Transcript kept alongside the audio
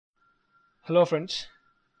Hello friends,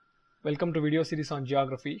 welcome to video series on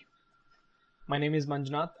geography. My name is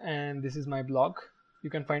Manjunath and this is my blog. You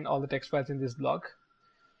can find all the text files in this blog.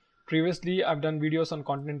 Previously I've done videos on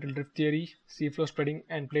continental drift theory, seafloor spreading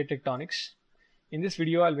and plate tectonics. In this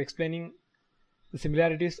video I'll be explaining the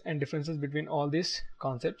similarities and differences between all these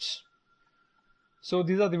concepts. So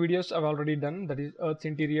these are the videos I've already done, that is Earth's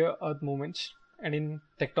interior, Earth movements, and in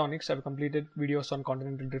tectonics I've completed videos on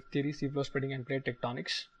continental drift theory, seafloor spreading and plate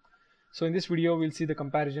tectonics. So in this video we'll see the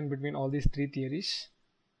comparison between all these three theories.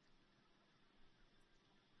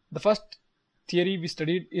 The first theory we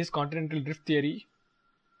studied is continental drift theory,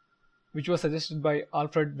 which was suggested by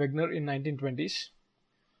Alfred Wegener in 1920s.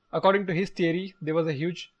 According to his theory, there was a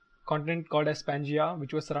huge continent called as Pangaea,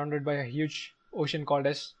 which was surrounded by a huge ocean called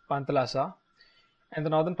as Panthalassa, and the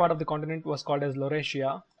northern part of the continent was called as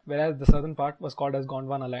Laurasia, whereas the southern part was called as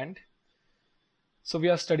Gondwana land. So we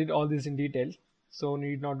have studied all this in detail, so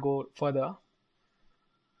need not go further.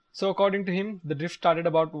 So according to him, the drift started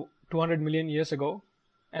about 200 million years ago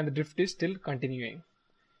and the drift is still continuing.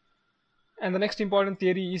 And the next important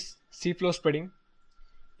theory is seafloor spreading.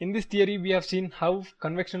 In this theory we have seen how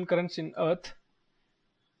convectional currents in Earth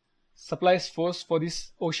supplies force for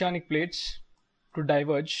these oceanic plates to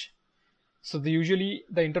diverge. So usually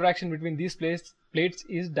the interaction between these plates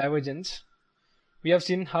is divergence. We have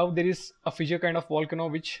seen how there is a fissure kind of volcano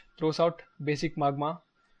which throws out basic magma,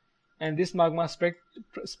 and this magma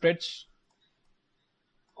spreads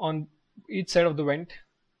on each side of the vent,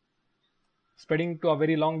 spreading to a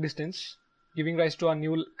very long distance, giving rise to a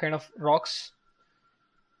new kind of rocks,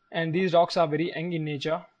 and these rocks are very young in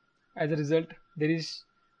nature. As a result, there is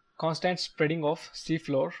constant spreading of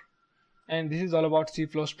seafloor, and this is all about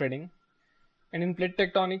seafloor spreading. And in plate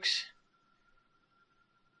tectonics,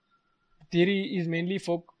 theory is mainly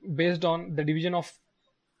based on the division of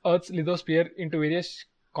Earth's lithosphere into various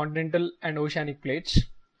continental and oceanic plates.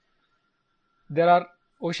 There are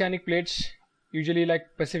oceanic plates usually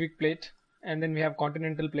like Pacific plate, and then we have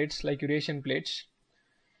continental plates like Eurasian plates,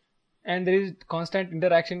 and there is constant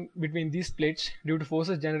interaction between these plates due to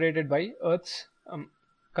forces generated by Earth's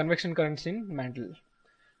convection currents in mantle.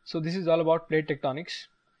 So this is all about plate tectonics,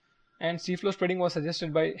 and seafloor spreading was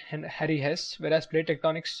suggested by Harry Hess, whereas plate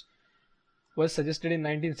tectonics was suggested in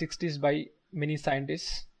 1960s by many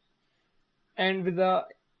scientists. And with the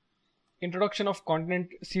introduction of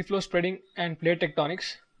seafloor spreading and plate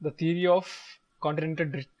tectonics, the theory of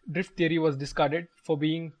continental drift theory was discarded for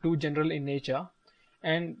being too general in nature,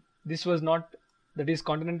 and this was not, that is,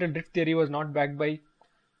 continental drift theory was not backed by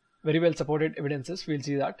very well supported evidences. We'll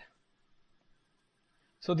see that.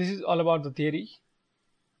 So this is all about the theory.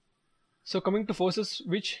 So coming to forces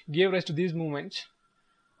which gave rise to these movements,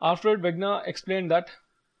 Alfred Wegener explained that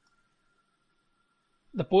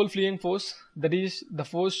the pole fleeing force, that is the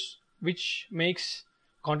force which makes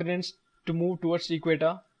continents to move towards the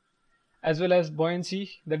equator, as well as buoyancy,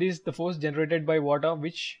 that is the force generated by water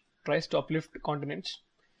which tries to uplift continents,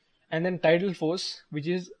 and then tidal force, which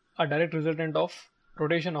is a direct resultant of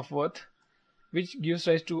rotation of Earth, which gives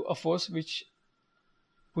rise to a force which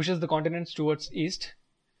pushes the continents towards east,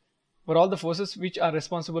 were all the forces which are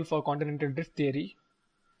responsible for continental drift theory,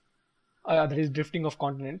 that is drifting of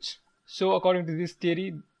continents. So according to this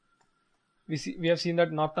theory, we have seen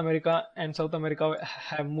that North America and South America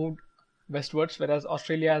have moved westwards, whereas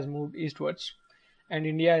Australia has moved eastwards, and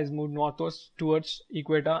India has moved northwards towards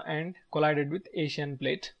equator and collided with Asian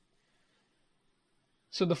plate.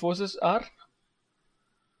 So the forces are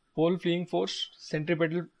pole fleeing force,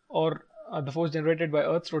 centripetal, or the force generated by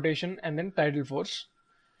Earth's rotation, and then tidal force.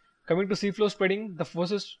 Coming to seafloor spreading, the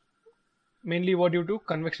forces mainly were due to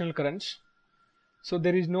convectional currents. So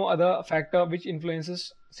there is no other factor which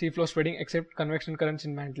influences seafloor spreading except convectional currents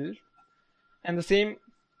in mantle, and the same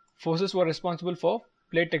forces were responsible for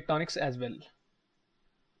plate tectonics as well.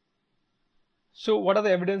 So what are the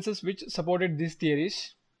evidences which supported these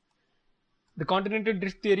theories? The continental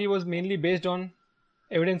drift theory was mainly based on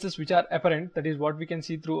evidences which are apparent, that is what we can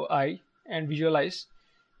see through eye and visualize,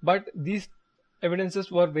 but these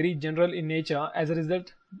evidences were very general in nature. As a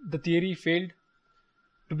result, the theory failed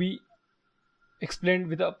to be explained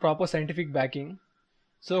with a proper scientific backing.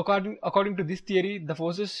 So according to this theory, the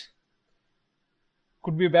forces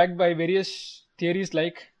could be backed by various theories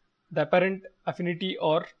like the apparent affinity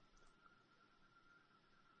or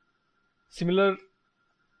similar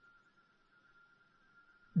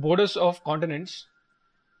borders of continents,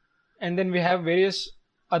 and then we have various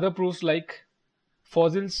other proofs like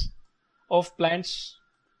fossils of plants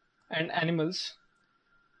and animals.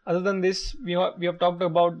 Other than this, we have talked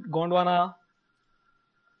about Gondwana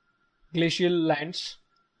glacial lands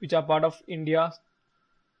which are part of India,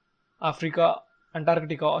 Africa,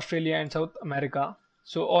 Antarctica, Australia, and South America.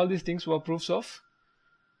 So all these things were proofs of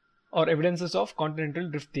or evidences of continental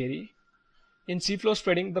drift theory. In seafloor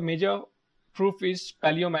spreading, the major proof is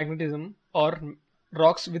paleomagnetism, or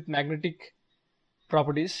rocks with magnetic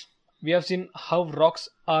properties. We have seen how rocks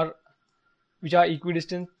are which are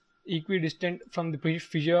equidistant from the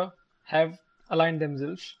fissure have aligned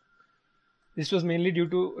themselves. This was mainly due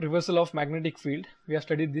to reversal of magnetic field. We have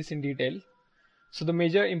studied this in detail. So the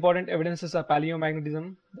major important evidences are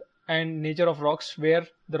paleomagnetism and nature of rocks, where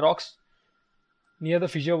the rocks near the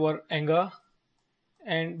fissure were younger,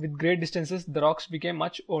 and with great distances the rocks became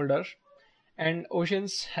much older, and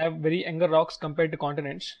oceans have very younger rocks compared to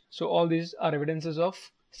continents. So all these are evidences of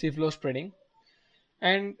seafloor spreading.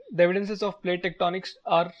 And the evidences of plate tectonics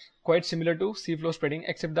are quite similar to seafloor spreading,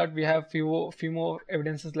 except that we have few more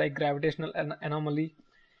evidences like gravitational anomaly,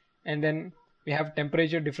 and then we have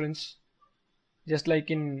temperature difference, just like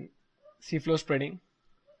in seafloor spreading.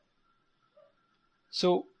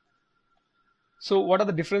 So what are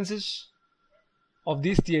the differences of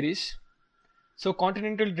these theories? So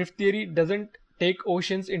continental drift theory doesn't take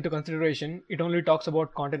oceans into consideration, it only talks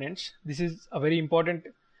about continents. This is a very important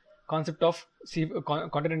concept of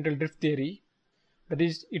continental drift theory. That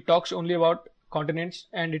is, it talks only about continents,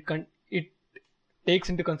 and it takes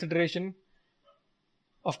into consideration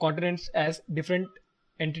of continents as different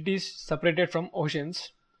entities separated from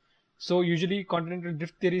oceans. So usually continental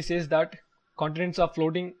drift theory says that continents are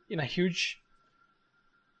floating in a huge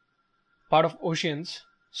part of oceans.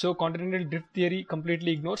 So continental drift theory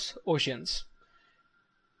completely ignores oceans.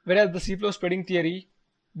 Whereas the seafloor spreading theory,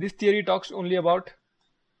 this theory talks only about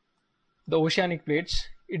the oceanic plates.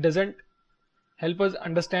 It doesn't help us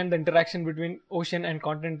understand the interaction between ocean and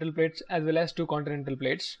continental plates as well as two continental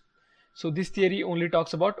plates. So this theory only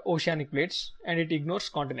talks about oceanic plates and it ignores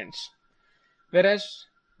continents. Whereas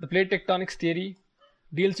the plate tectonics theory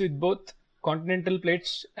deals with both continental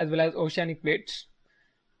plates as well as oceanic plates.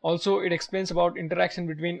 Also, it explains about interaction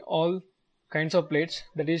between all kinds of plates,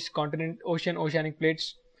 that is continent, ocean, oceanic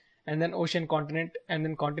plates, and then ocean, continent, and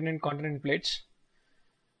then continent, continent plates.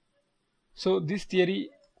 So this theory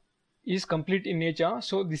is complete in nature.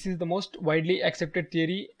 So this is the most widely accepted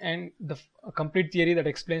theory and the complete theory that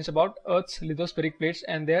explains about Earth's lithospheric plates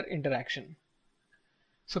and their interaction.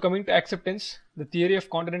 So coming to acceptance, the theory of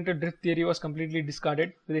continental drift theory was completely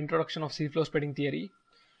discarded with the introduction of seafloor spreading theory.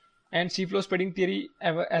 And seafloor spreading theory,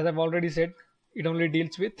 as I've already said, it only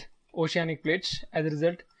deals with oceanic plates. As a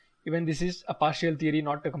result, even this is a partial theory,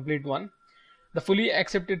 not a complete one. The fully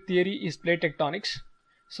accepted theory is plate tectonics.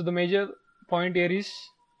 So the major point here is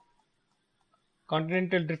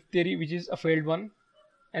continental drift theory, which is a failed one,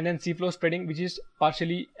 and then seafloor spreading, which is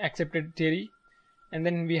partially accepted theory, and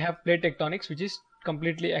then we have plate tectonics, which is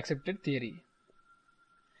completely accepted theory.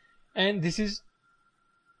 And this is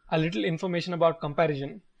a little information about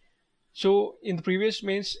comparison. So in the previous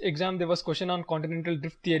mains exam there was question on continental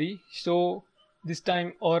drift theory. So this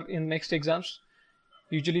time or in next exams,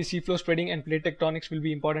 usually seafloor spreading and plate tectonics will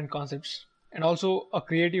be important concepts. And also a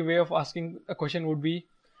creative way of asking a question would be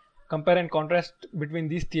compare and contrast between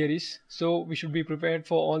these theories. So we should be prepared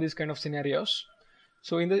for all these kind of scenarios.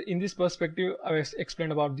 So in this perspective, I have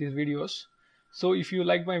explained about these videos. So if you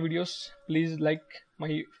like my videos, please like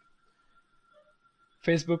my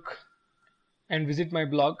Facebook and visit my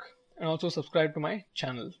blog, and also subscribe to my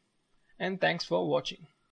channel. And thanks for watching.